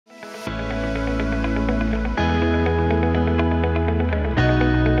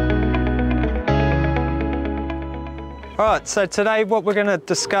Alright, so today what we're going to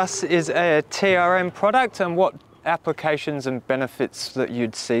discuss is a TRM product and what applications and benefits that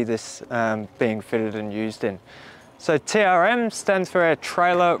you'd see this being fitted and used in. So TRM stands for a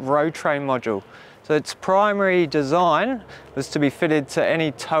trailer Roadtrain Module. So its primary design was to be fitted to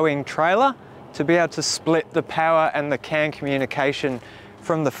any towing trailer to be able to split the power and the CAN communication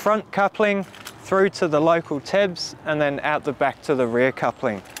from the front coupling through to the local TEBS and then out the back to the rear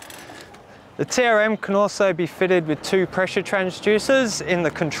coupling. The TRM can also be fitted with two pressure transducers in the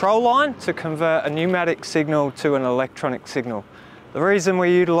control line to convert a pneumatic signal to an electronic signal. The reason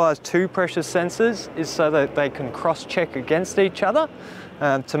we utilise two pressure sensors is so that they can cross-check against each other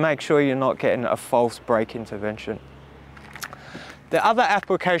to make sure you're not getting a false brake intervention. The other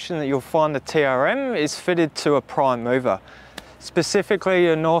application that you'll find the TRM is fitted to a prime mover, specifically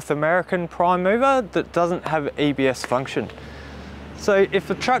a North American prime mover that doesn't have EBS function. So if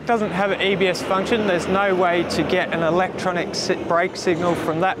the truck doesn't have an EBS function, there's no way to get an electronic brake signal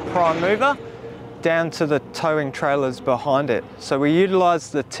from that prime mover down to the towing trailers behind it. So we utilise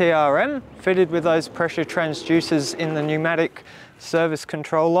the TRM fitted with those pressure transducers in the pneumatic service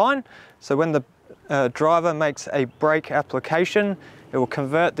control line. So when the driver makes a brake application, it will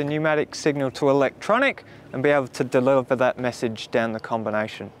convert the pneumatic signal to electronic and be able to deliver that message down the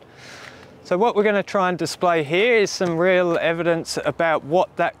combination. So what we're going to try and display here is some real evidence about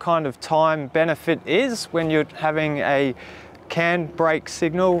what that kind of time benefit is when you're having a CAN brake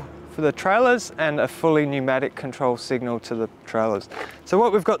signal for the trailers and a fully pneumatic control signal to the trailers. So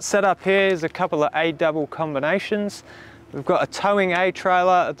what we've got set up here is a couple of A-double combinations. We've got a towing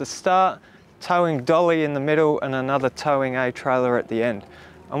A-trailer at the start, towing dolly in the middle and another towing A-trailer at the end.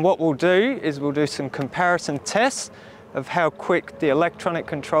 And what we'll do is we'll do some comparison tests of how quick the electronic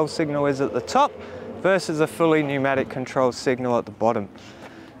control signal is at the top versus a fully pneumatic control signal at the bottom.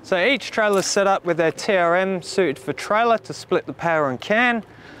 So each trailer is set up with their TRM suited for trailer to split the power and CAN.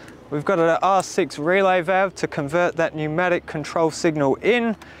 We've got an R6 relay valve to convert that pneumatic control signal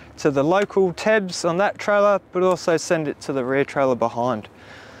in to the local TEBS on that trailer, but also send it to the rear trailer behind.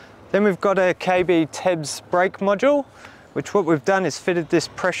 Then we've got a KB TEBS brake module, which what we've done is fitted this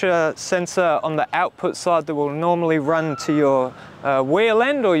pressure sensor on the output side that will normally run to your wheel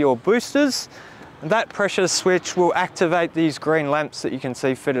end or your boosters. And that pressure switch will activate these green lamps that you can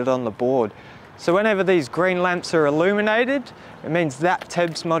see fitted on the board. So whenever these green lamps are illuminated, it means that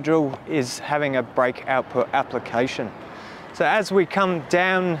TEBS module is having a brake output application. So as we come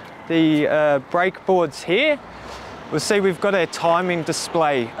down the brake boards here, we'll see we've got a timing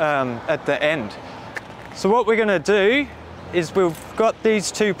display at the end. So what we're going to do is we've got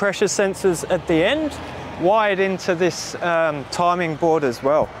these two pressure sensors at the end wired into this timing board as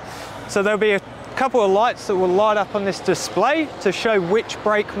well. So there'll be a couple of lights that will light up on this display to show which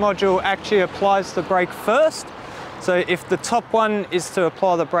brake module actually applies the brake first. So if the top one is to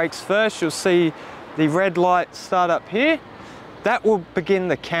apply the brakes first, you'll see the red light start up here. That will begin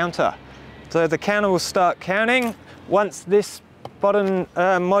the counter. So the counter will start counting. Once this bottom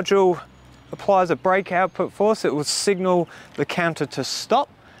module applies a brake output force, it will signal the counter to stop,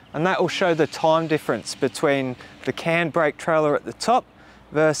 and that will show the time difference between the CAN brake trailer at the top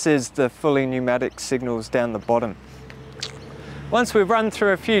versus the fully pneumatic signals down the bottom. Once we've run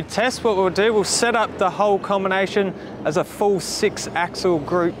through a few tests, what we'll do, we'll set up the whole combination as a full 6-axle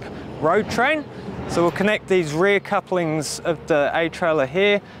group road train. So we'll connect these rear couplings of the A-trailer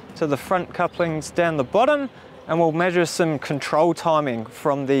here to the front couplings down the bottom, and we'll measure some control timing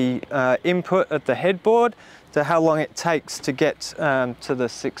from the input at the headboard to how long it takes to get to the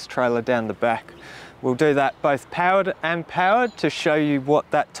 6 trailer down the back. We'll do that both powered and powered to show you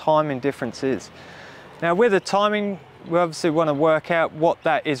what that timing difference is. Now with the timing, we obviously want to work out what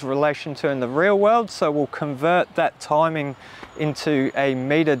that is relation to in the real world, so we'll convert that timing into a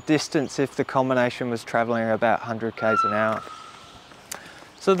meter distance if the combination was traveling about 100 k's an hour.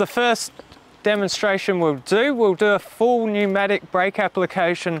 So the first demonstration we'll do a full pneumatic brake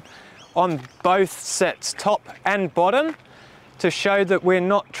application on both sets, top and bottom, to show that we're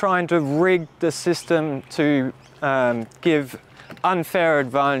not trying to rig the system to give unfair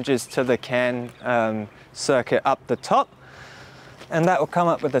advantages to the CAN circuit up the top, and that will come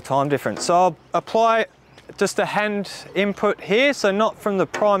up with the time difference. So I'll apply just a hand input here, so not from the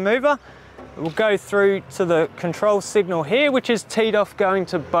prime mover. We'll go through to the control signal here, which is teed off going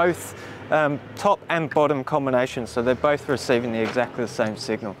to both top and bottom combinations, so they're both receiving exactly the same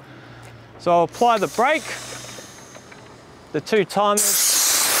signal. So I'll apply the brake, the two timers,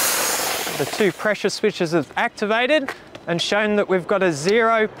 the two pressure switches have activated and shown that we've got a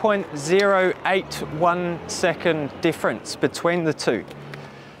 0.081 second difference between the two.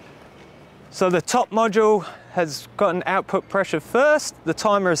 So the top module has got an output pressure first, the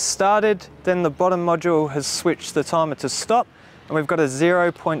timer has started, then the bottom module has switched the timer to stop, and we've got a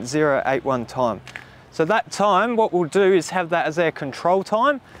 0.081 time. So that time, what we'll do is have that as our control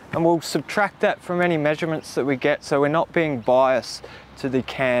time, and we'll subtract that from any measurements that we get, so we're not being biased to the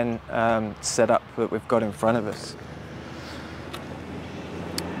can setup that we've got in front of us.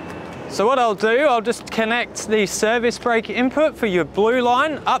 So what I'll do, I'll just connect the service brake input for your blue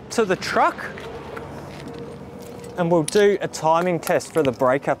line up to the truck, and we'll do a timing test for the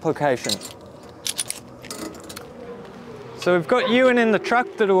brake application. So we've got Ewan in the truck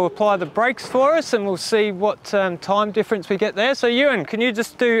that will apply the brakes for us, and we'll see what time difference we get there. So Ewan, can you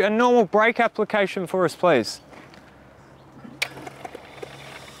just do a normal brake application for us, please?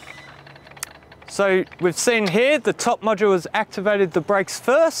 So we've seen here the top module has activated the brakes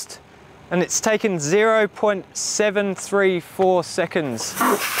first, and it's taken 0.734 seconds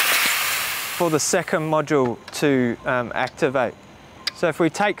for the second module to activate. So if we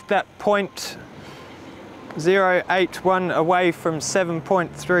take that 0.081 away from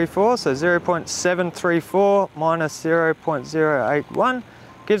 7.34, so 0.734 minus 0.081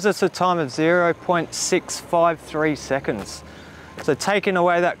 gives us a time of 0.653 seconds. So taking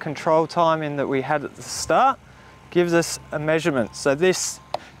away that control timing that we had at the start gives us a measurement. So this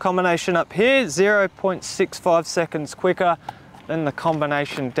combination up here, 0.65 seconds quicker than the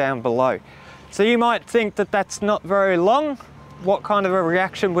combination down below. So you might think that that's not very long. What kind of a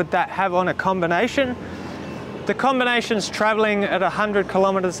reaction would that have on a combination? The combination's traveling at 100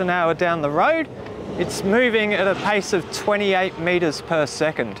 kilometers an hour down the road. It's moving at a pace of 28 meters per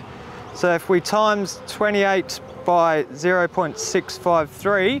second. So if we times 28 by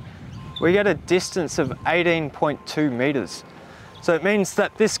 0.653, we get a distance of 18.2 meters. So it means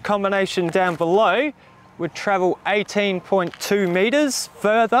that this combination down below would travel 18.2 meters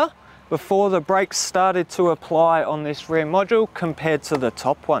further before the brakes started to apply on this rear module compared to the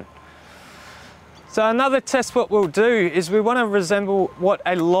top one. So another test what we'll do is we want to resemble what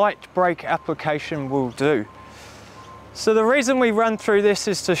a light brake application will do. So the reason we run through this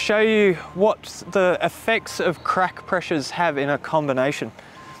is to show you what the effects of crack pressures have in a combination.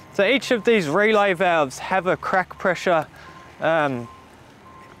 So each of these relay valves have a crack pressure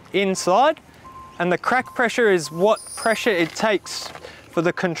inside, and the crack pressure is what pressure it takes for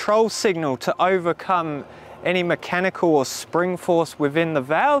the control signal to overcome any mechanical or spring force within the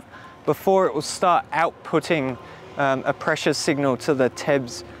valve before it will start outputting a pressure signal to the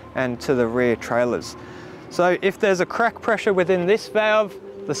TEBS and to the rear trailers. So if there's a crack pressure within this valve,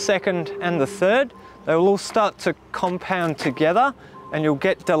 the second and the third, they will all start to compound together, and you'll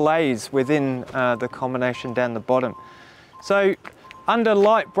get delays within the combination down the bottom. So under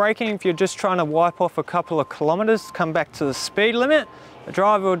light braking, if you're just trying to wipe off a couple of kilometers, come back to the speed limit, the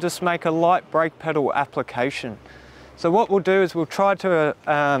driver will just make a light brake pedal application. So what we'll do is we'll try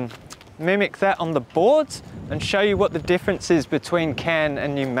to mimic that on the boards and show you what the difference is between can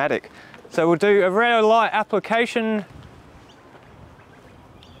and pneumatic. So we'll do a very light application.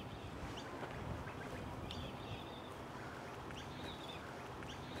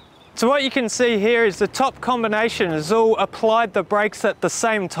 So what you can see here is the top combination has all applied the brakes at the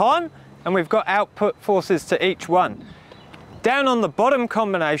same time, and we've got output forces to each one. Down on the bottom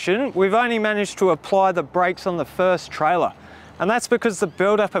combination, we've only managed to apply the brakes on the first trailer, and that's because the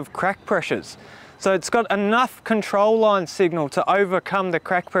buildup of crack pressures. So it's got enough control line signal to overcome the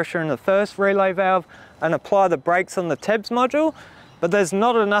crack pressure in the first relay valve and apply the brakes on the TEBS module, but there's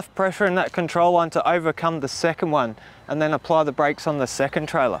not enough pressure in that control line to overcome the second one and then apply the brakes on the second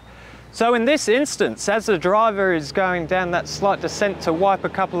trailer. So in this instance, as the driver is going down that slight descent to wipe a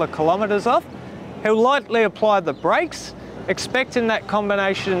couple of kilometers off, he'll lightly apply the brakes, expecting that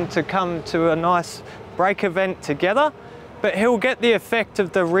combination to come to a nice brake event together, but he'll get the effect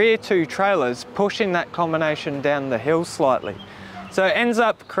of the rear two trailers pushing that combination down the hill slightly. So it ends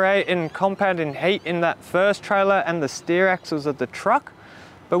up creating compounding heat in that first trailer and the steer axles of the truck.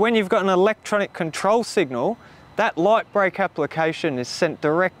 But when you've got an electronic control signal, that light brake application is sent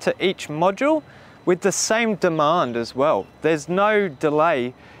direct to each module with the same demand as well. There's no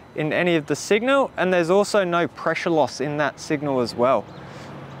delay in any of the signal, and there's also no pressure loss in that signal as well.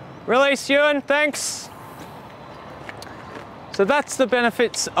 Release, Ewan, thanks. So that's the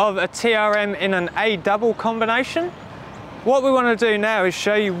benefits of a TRM in an A double combination. What we want to do now is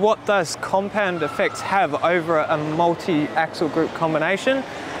show you what those compound effects have over a multi-axle group combination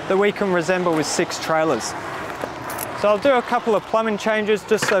that we can resemble with 6 trailers. So I'll do a couple of plumbing changes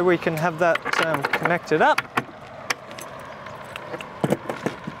just so we can have that connected up.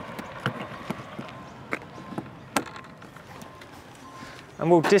 and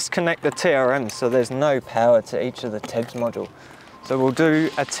we'll disconnect the TRM so there's no power to each of the TEBS module. So we'll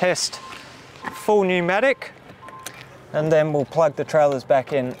do a test full pneumatic, and then we'll plug the trailers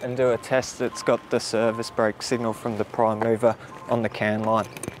back in and do a test that's got the service brake signal from the prime mover on the CAN line.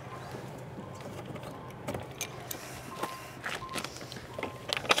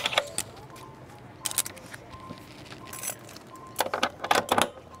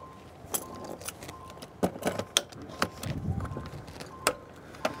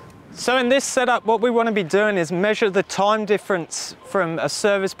 So in this setup, what we want to be doing is measure the time difference from a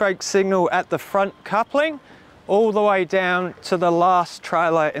service brake signal at the front coupling all the way down to the last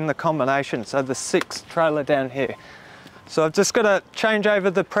trailer in the combination, so the 6th trailer down here. So I've just got to change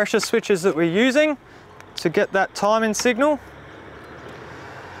over the pressure switches that we're using to get that timing signal,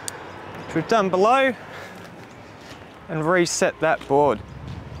 which we've done below, and reset that board.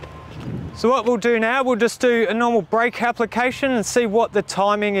 So what we'll do now, we'll just do a normal brake application and see what the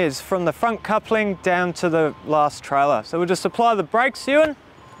timing is from the front coupling down to the last trailer. So we'll just apply the brakes, Ewan.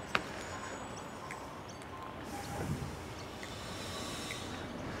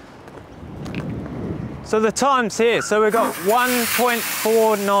 So the time's here. So we've got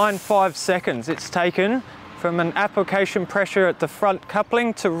 1.495 seconds it's taken from an application pressure at the front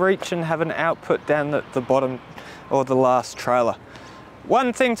coupling to reach and have an output down at the bottom or the last trailer.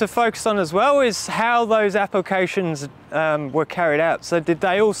 One thing to focus on as well is how those applications were carried out. So did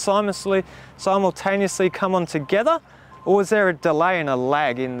they all simultaneously come on together, or was there a delay and a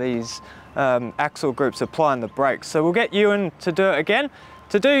lag in these axle groups applying the brakes? So we'll get Ewan to do it again.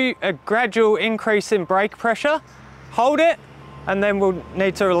 To do a gradual increase in brake pressure, hold it, and then we'll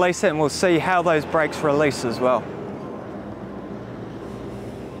need to release it, and we'll see how those brakes release as well.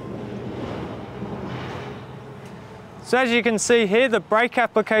 So as you can see here, the brake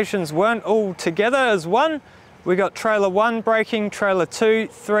applications weren't all together as one. We got trailer 1 braking, trailer 2,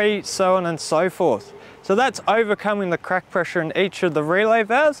 3, so on and so forth. So that's overcoming the crack pressure in each of the relay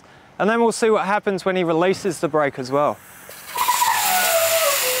valves, and then we'll see what happens when he releases the brake as well.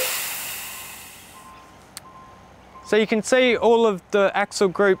 So you can see all of the axle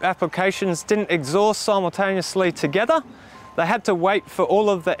group applications didn't exhaust simultaneously together. They had to wait for all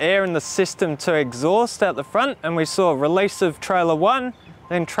of the air in the system to exhaust out the front, and we saw release of trailer 1,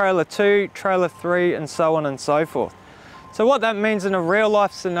 then trailer 2, trailer 3, and so on and so forth. So what that means in a real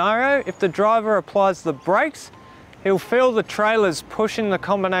life scenario, if the driver applies the brakes, he'll feel the trailers pushing the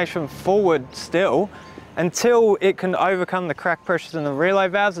combination forward still until it can overcome the crack pressures in the relay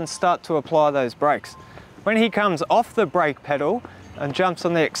valves and start to apply those brakes. When he comes off the brake pedal and jumps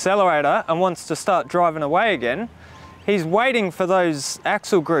on the accelerator and wants to start driving away again, he's waiting for those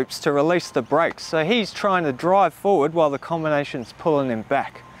axle groups to release the brakes. So he's trying to drive forward while the combination's pulling him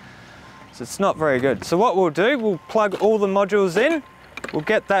back. So it's not very good. So what we'll do, we'll plug all the modules in, we'll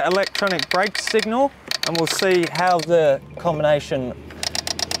get that electronic brake signal, and we'll see how the combination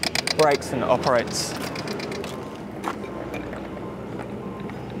brakes and operates.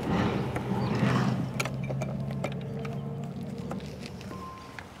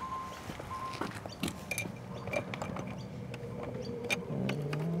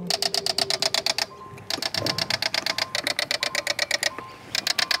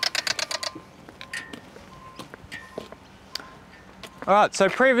 Alright, so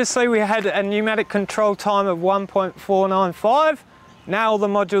previously we had a pneumatic control time of 1.495. Now all the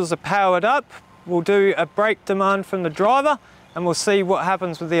modules are powered up. We'll do a brake demand from the driver, and we'll see what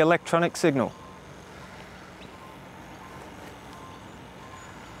happens with the electronic signal.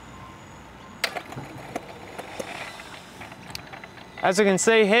 As you can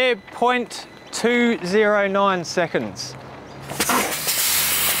see here, 0.209 seconds.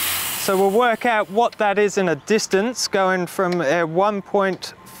 So we'll work out what that is in a distance going from a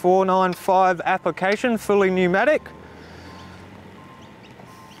 1.495 application, fully pneumatic.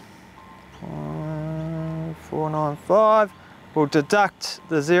 495. We'll deduct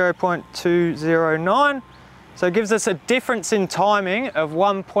the 0.209. So it gives us a difference in timing of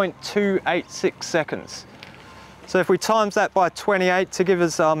 1.286 seconds. So if we times that by 28 to give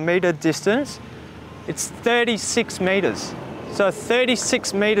us our meter distance, it's 36 meters. So a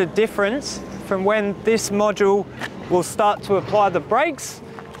 36 meter difference from when this module will start to apply the brakes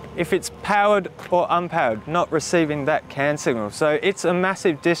if it's powered or unpowered, not receiving that CAN signal. So it's a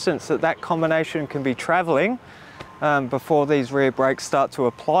massive distance that that combination can be traveling before these rear brakes start to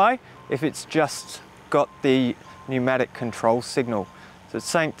apply if it's just got the pneumatic control signal. So it's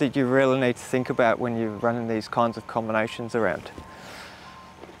something that you really need to think about when you're running these kinds of combinations around.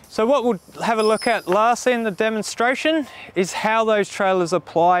 So what we'll have a look at lastly in the demonstration is how those trailers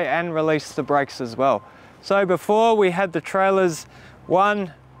apply and release the brakes as well. So before we had the trailers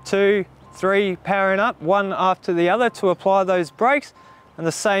 1, 2, 3 powering up, one after the other to apply those brakes, and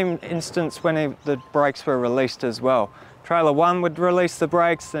the same instance when the brakes were released as well. Trailer 1 would release the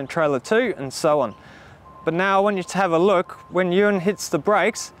brakes, then trailer 2, and so on. But now I want you to have a look when Ewan hits the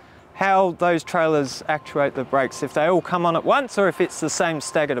brakes, how those trailers actuate the brakes, if they all come on at once or if it's the same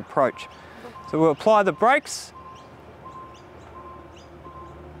staggered approach. So we'll apply the brakes.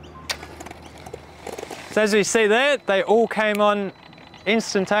 So as we see there, they all came on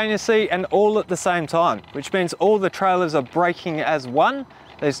instantaneously and all at the same time, which means all the trailers are braking as one.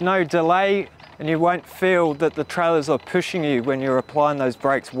 There's no delay and you won't feel that the trailers are pushing you when you're applying those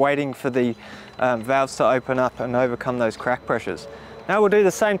brakes, waiting for the valves to open up and overcome those crack pressures. Now we'll do the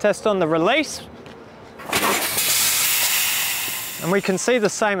same test on the release. And we can see the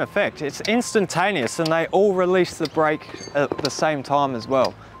same effect. It's instantaneous and they all release the brake at the same time as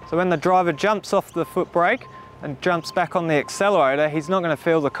well. So when the driver jumps off the foot brake and jumps back on the accelerator, he's not going to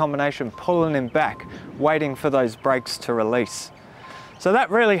feel the combination pulling him back, waiting for those brakes to release. So that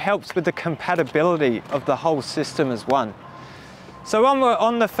really helps with the compatibility of the whole system as one. So when we're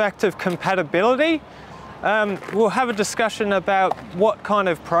on the fact of compatibility, we'll have a discussion about what kind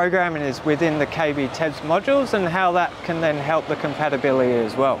of programming is within the KB TEBS modules and how that can then help the compatibility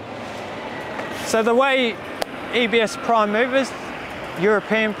as well. So the way EBS prime movers,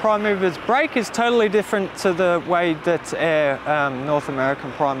 European prime movers brake is totally different to the way that North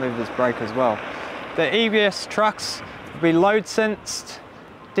American prime movers brake as well. The EBS trucks will be load sensed,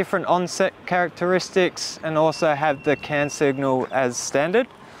 different onset characteristics, and also have the CAN signal as standard.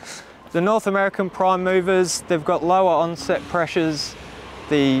 The North American prime movers, they've got lower onset pressures.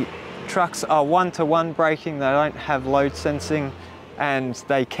 The trucks are one-to-one braking, they don't have load sensing, and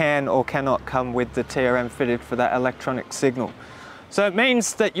they can or cannot come with the TRM fitted for that electronic signal. So it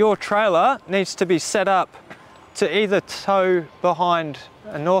means that your trailer needs to be set up to either tow behind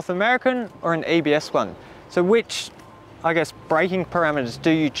a North American or an EBS one. So which, I guess, braking parameters do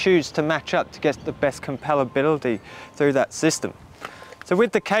you choose to match up to get the best compatibility through that system? So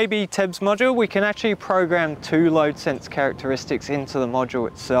with the KB TEBS module, we can actually program 2 load sense characteristics into the module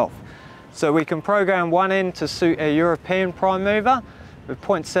itself. So we can program one in to suit a European prime mover with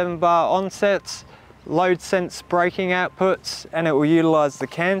 0.7 bar onsets, load sense braking outputs, and it will utilize the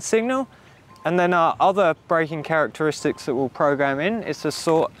CAN signal. And then our other braking characteristics that we'll program in is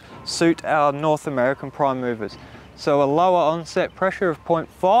to suit our North American prime movers. So a lower onset pressure of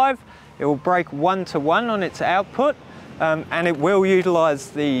 0.5, it will brake one-to-one on its output, and it will utilize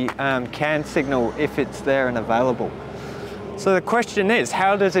the CAN signal if it's there and available. So the question is,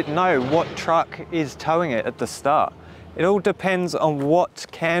 how does it know what truck is towing it at the start? It all depends on what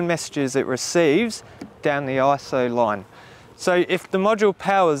CAN messages it receives down the ISO line. So if the module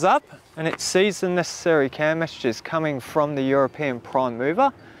powers up and it sees the necessary CAN messages coming from the European prime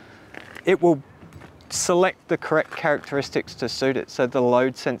mover, it will select the correct characteristics to suit it, so the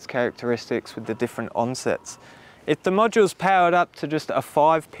load sense characteristics with the different onsets. If the module's powered up to just a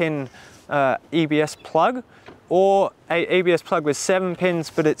 5-pin EBS plug, or a EBS plug with 7 pins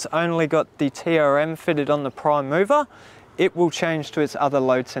but it's only got the TRM fitted on the prime mover, it will change to its other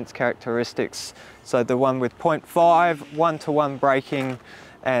load sense characteristics. So the one with 0.5, one-to-one braking,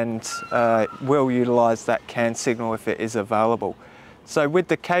 and will utilize that CAN signal if it is available. So with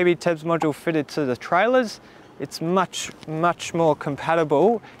the KB TEBS module fitted to the trailers, it's much more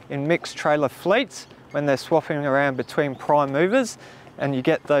compatible in mixed trailer fleets when they're swapping around between prime movers, and you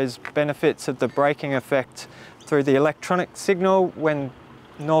get those benefits of the braking effect through the electronic signal when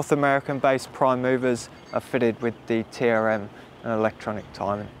North American based prime movers are fitted with the TRM and electronic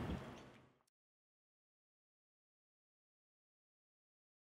timing.